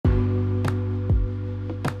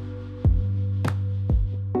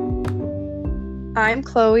I'm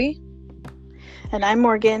Chloe. And I'm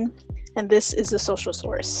Morgan, and this is The Social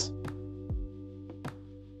Source.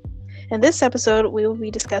 In this episode, we will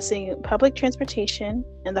be discussing public transportation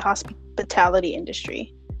and the hospitality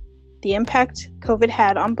industry, the impact COVID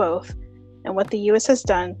had on both, and what the U.S. has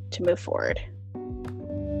done to move forward.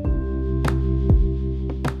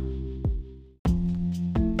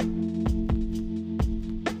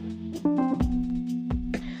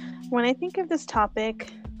 When I think of this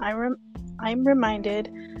topic, I'm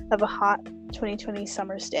reminded of a hot 2020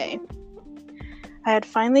 summer's day. I had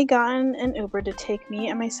finally gotten an Uber to take me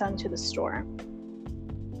and my son to the store.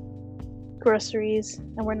 Groceries,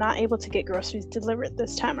 and we're not able to get groceries delivered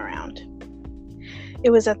this time around. It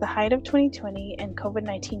was at the height of 2020 and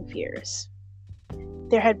COVID-19 fears.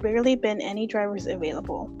 There had barely been any drivers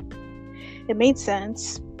available. It made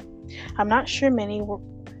sense. I'm sure many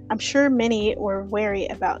were wary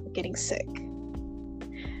about getting sick.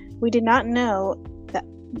 We did not know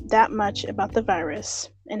that much about the virus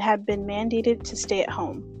and had been mandated to stay at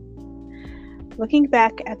home. Looking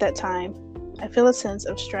back at that time, I feel a sense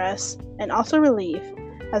of stress and also relief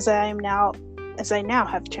as I now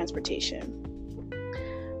have transportation.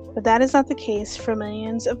 But that is not the case for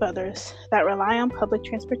millions of others that rely on public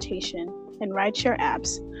transportation and rideshare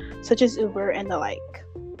apps such as Uber and the like.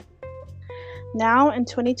 Now in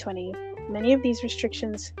 2020, many of these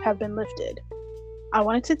restrictions have been lifted. I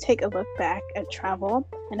wanted to take a look back at travel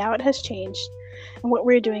and how it has changed and what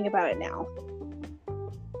we're doing about it now.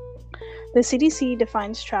 The CDC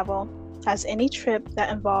defines travel as any trip that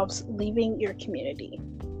involves leaving your community.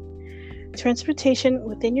 Transportation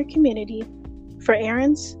within your community for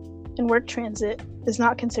errands and work transit is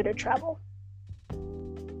not considered travel.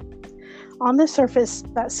 On the surface,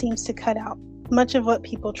 that seems to cut out much of what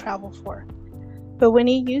people travel for. But when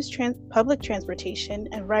you use public transportation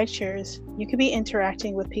and rideshares, you could be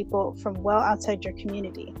interacting with people from well outside your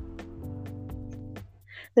community.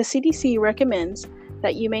 The CDC recommends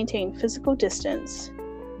that you maintain physical distance,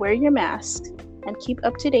 wear your mask, and keep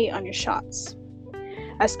up to date on your shots.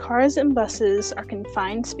 As cars and buses are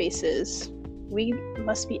confined spaces, we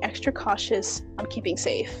must be extra cautious on keeping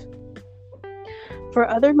safe. For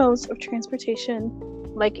other modes of transportation,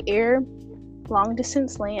 like air,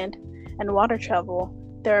 long-distance land, and water travel,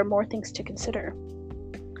 there are more things to consider.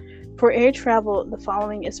 For air travel, the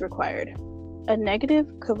following is required: a negative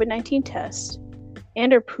COVID-19 test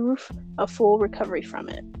and a proof of full recovery from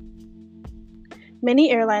it.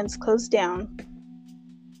 Many airlines closed down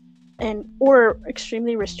or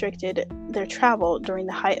extremely restricted their travel during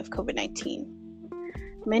the height of COVID-19.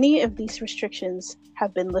 Many of these restrictions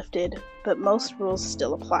have been lifted, but most rules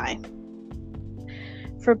still apply.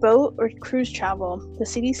 For boat or cruise travel, the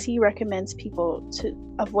CDC recommends people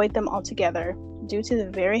to avoid them altogether due to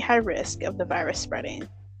the very high risk of the virus spreading.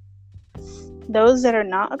 Those that are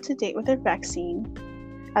not up to date with their vaccine,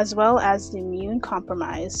 as well as the immune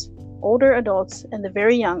compromised, older adults, and the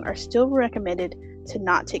very young are still recommended to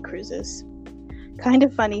not take cruises. Kind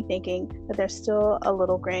of funny thinking that there's still a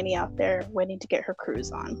little granny out there waiting to get her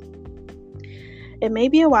cruise on. It may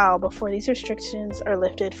be a while before these restrictions are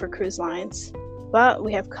lifted for cruise lines, but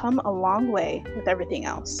we have come a long way with everything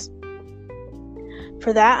else.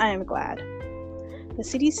 For that, I am glad. The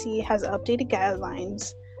CDC has updated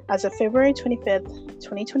guidelines as of February 25th,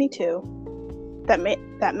 2022,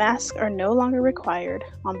 that masks are no longer required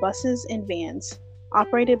on buses and vans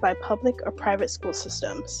operated by public or private school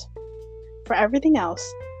systems. For everything else,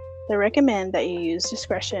 they recommend that you use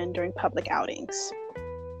discretion during public outings.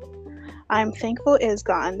 I am thankful it has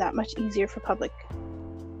gotten that much easier for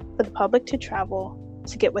the public to travel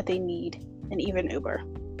to get what they need, and even Uber.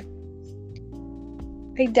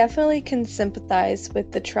 I definitely can sympathize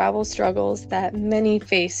with the travel struggles that many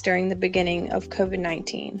faced during the beginning of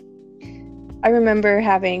COVID-19. I remember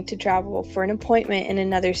having to travel for an appointment in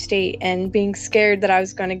another state and being scared that I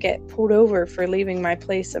was going to get pulled over for leaving my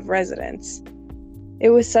place of residence.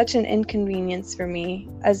 It was such an inconvenience for me,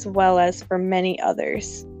 as well as for many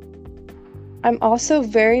others. I'm also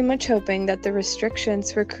very much hoping that the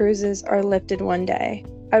restrictions for cruises are lifted one day.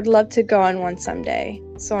 I'd love to go on one someday,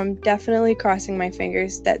 so I'm definitely crossing my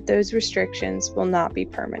fingers that those restrictions will not be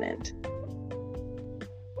permanent.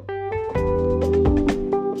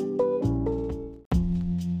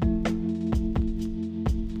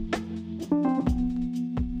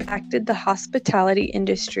 Impacted the hospitality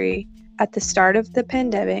industry at the start of the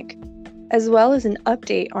pandemic, as well as an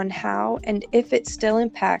update on how and if it still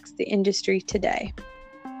impacts the industry today.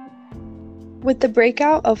 With the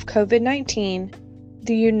breakout of COVID-19,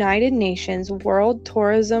 the United Nations World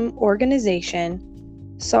Tourism Organization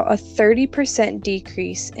saw a 30%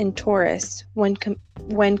 decrease in tourists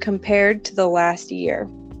when compared to the last year.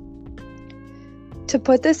 To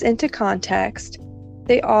put this into context,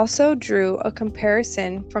 they also drew a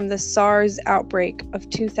comparison from the SARS outbreak of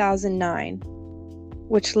 2009,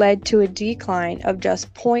 which led to a decline of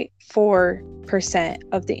just 0.4%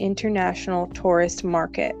 of the international tourist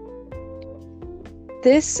market.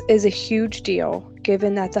 This is a huge deal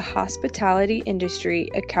given that the hospitality industry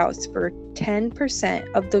accounts for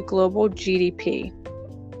 10% of the global GDP.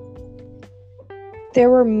 There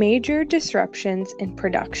were major disruptions in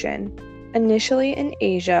production, initially in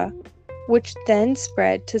Asia, which then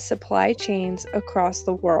spread to supply chains across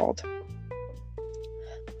the world.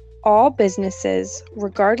 All businesses,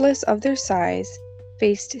 regardless of their size,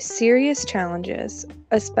 faced serious challenges,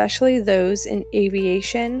 especially those in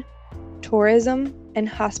aviation, tourism, and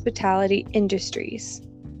hospitality industries.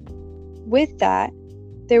 With that,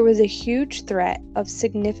 there was a huge threat of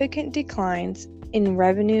significant declines in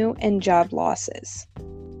revenue and job losses.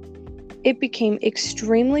 It became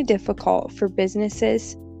extremely difficult for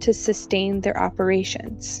businesses to sustain their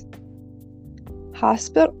operations.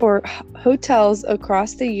 Hotels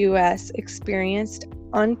across the U.S. experienced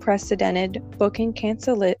unprecedented booking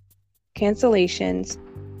cancellations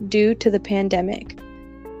due to the pandemic,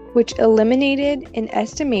 which eliminated an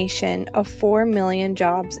estimation of 4 million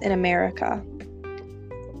jobs in America.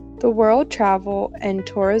 The World Travel and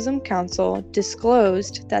Tourism Council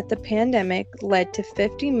disclosed that the pandemic led to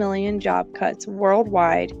 50 million job cuts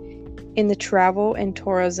worldwide in the travel and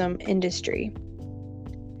tourism industry.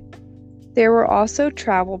 There were also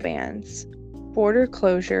travel bans, border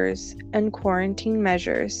closures, and quarantine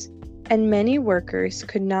measures, and many workers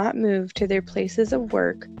could not move to their places of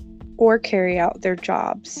work or carry out their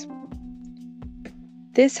jobs.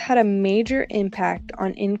 This had a major impact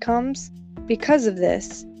on incomes. Because of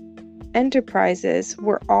this, enterprises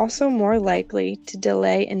were also more likely to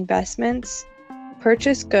delay investments,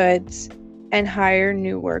 purchase goods, and hire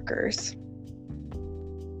new workers.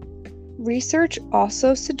 Research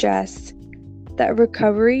also suggests that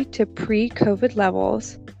recovery to pre-COVID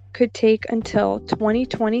levels could take until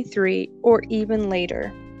 2023 or even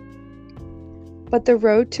later. But the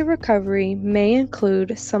road to recovery may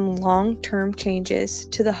include some long-term changes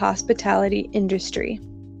to the hospitality industry.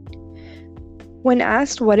 When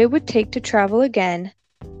asked what it would take to travel again,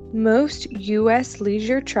 most U.S.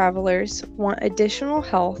 leisure travelers want additional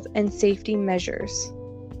health and safety measures.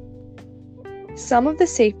 Some of the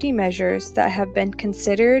safety measures that have been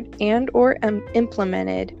considered and/or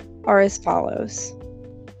implemented are as follows: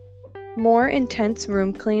 more intense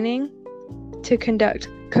room cleaning, to conduct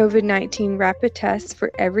COVID-19 rapid tests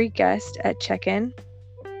for every guest at check-in,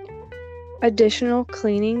 additional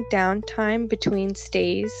cleaning downtime between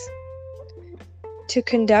stays, to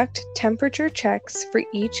conduct temperature checks for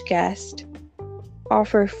each guest,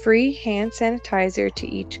 offer free hand sanitizer to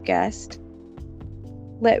each guest,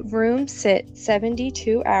 let rooms sit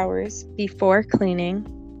 72 hours before cleaning,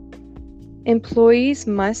 employees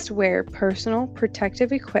must wear personal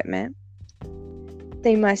protective equipment,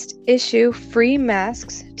 they must issue free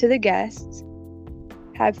masks to the guests,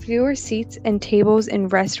 have fewer seats and tables in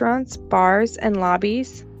restaurants, bars, and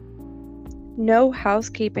lobbies, no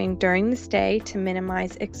housekeeping during the stay to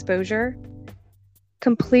minimize exposure,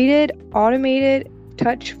 completed automated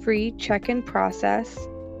touch-free check-in process,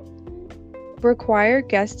 require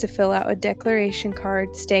guests to fill out a declaration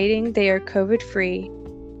card stating they are COVID-free,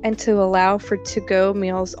 and to allow for to-go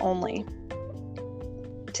meals only.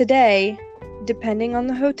 Today, depending on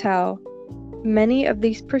the hotel, many of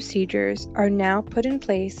these procedures are now put in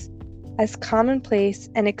place as commonplace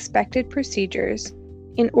and expected procedures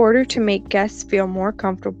in order to make guests feel more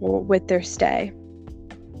comfortable with their stay.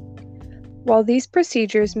 While these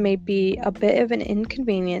procedures may be a bit of an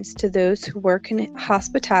inconvenience to those who work in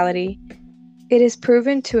hospitality, it is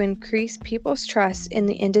proven to increase people's trust in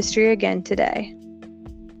the industry again today.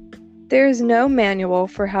 There is no manual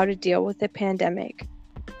for how to deal with the pandemic,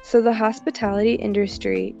 so the hospitality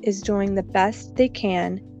industry is doing the best they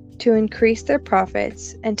can to increase their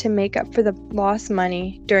profits and to make up for the lost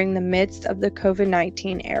money during the midst of the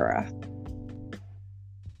COVID-19 era.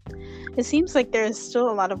 It seems like there is still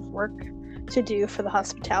a lot of work to do for the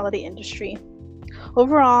hospitality industry.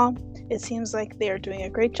 Overall, it seems like they are doing a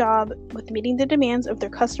great job with meeting the demands of their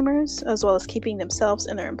customers as well as keeping themselves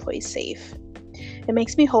and their employees safe. It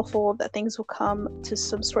makes me hopeful that things will come to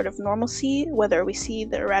some sort of normalcy, whether we see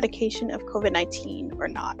the eradication of COVID-19 or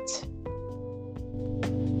not.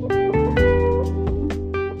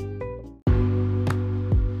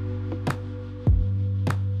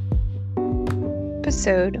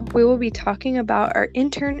 episode, we will be talking about our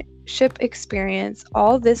internship experience,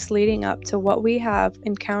 all this leading up to what we have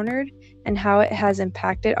encountered and how it has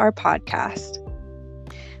impacted our podcast.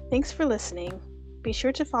 Thanks for listening. Be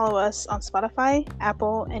sure to follow us on Spotify,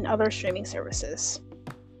 Apple, and other streaming services.